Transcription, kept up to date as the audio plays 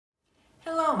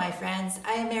Hello my friends,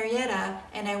 I am Marietta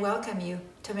and I welcome you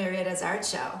to Marietta's Art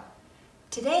Show.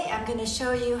 Today I'm going to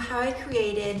show you how I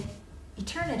created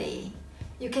Eternity.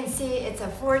 You can see it's a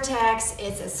vortex,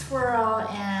 it's a swirl,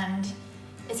 and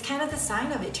it's kind of the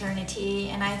sign of eternity,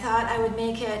 and I thought I would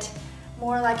make it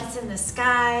more like it's in the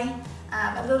sky,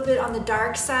 a little bit on the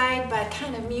dark side, but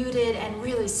kind of muted and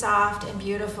really soft and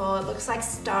beautiful. It looks like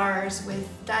stars with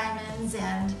diamonds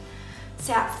and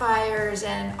sapphires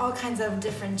and all kinds of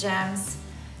different gems.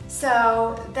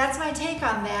 So that's my take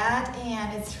on that,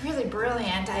 and it's really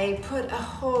brilliant. I put a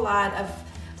whole lot of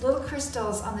little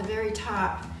crystals on the very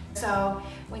top, so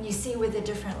when you see with a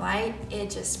different light, it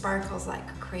just sparkles like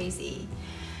crazy.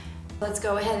 Let's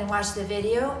go ahead and watch the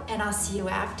video, and I'll see you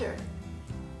after.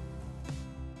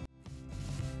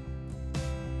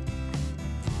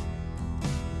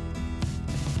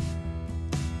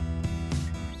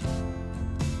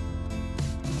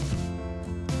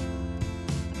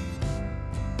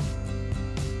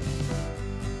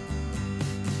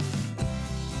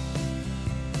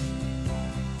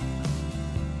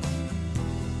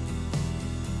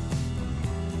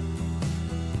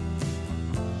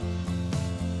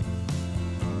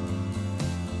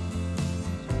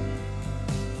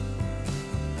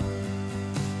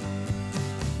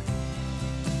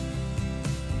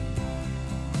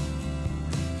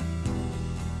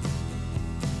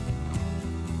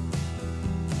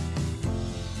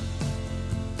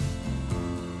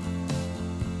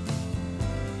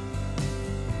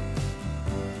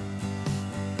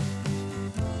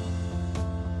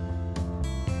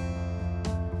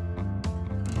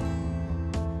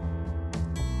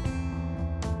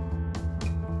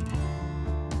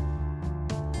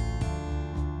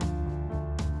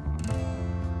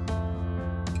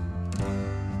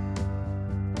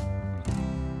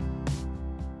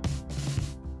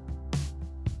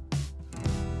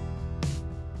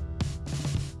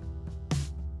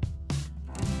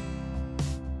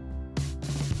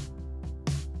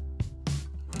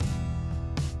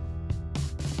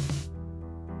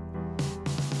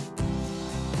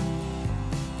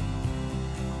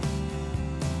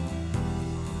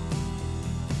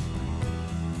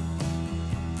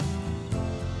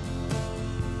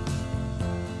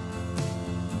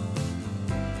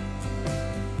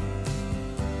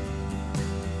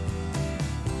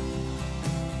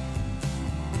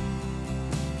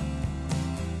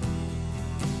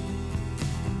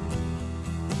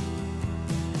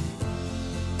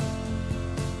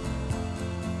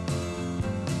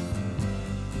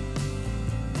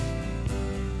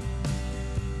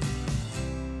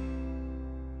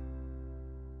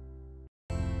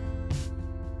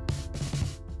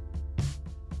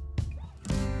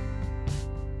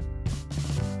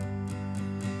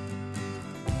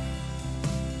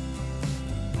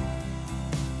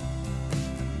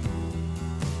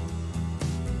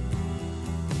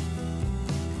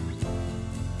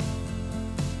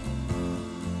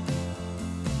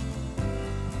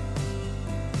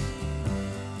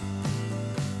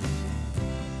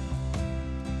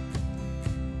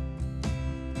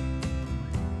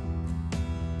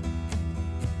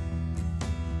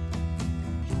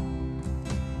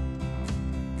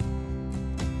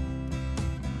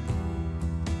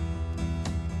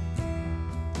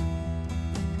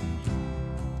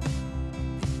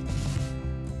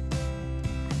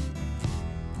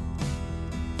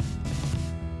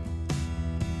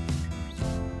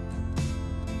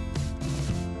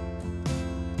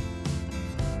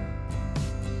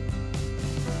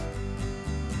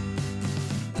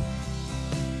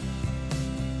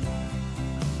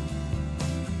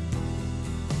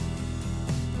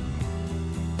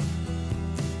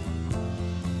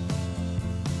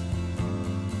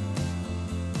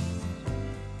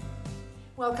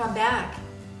 Welcome back.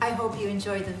 I hope you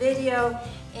enjoyed the video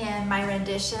and my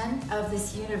rendition of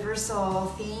this universal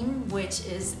theme, which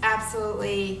is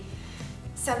absolutely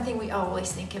something we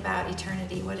always think about,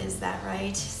 eternity. What is that,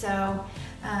 right? So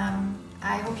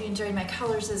I hope you enjoyed my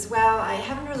colors as well. I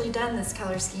haven't really done this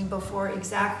color scheme before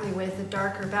exactly with a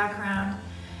darker background,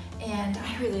 and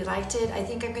I really liked it. I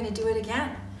think I'm going to do it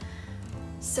again.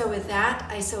 So with that,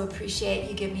 I so appreciate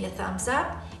you give me a thumbs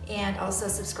up and also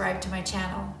subscribe to my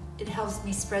channel. It helps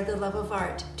me spread the love of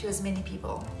art to as many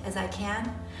people as I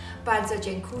can. Bardzo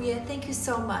dziękuję. Thank you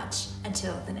so much.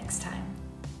 Until the next time.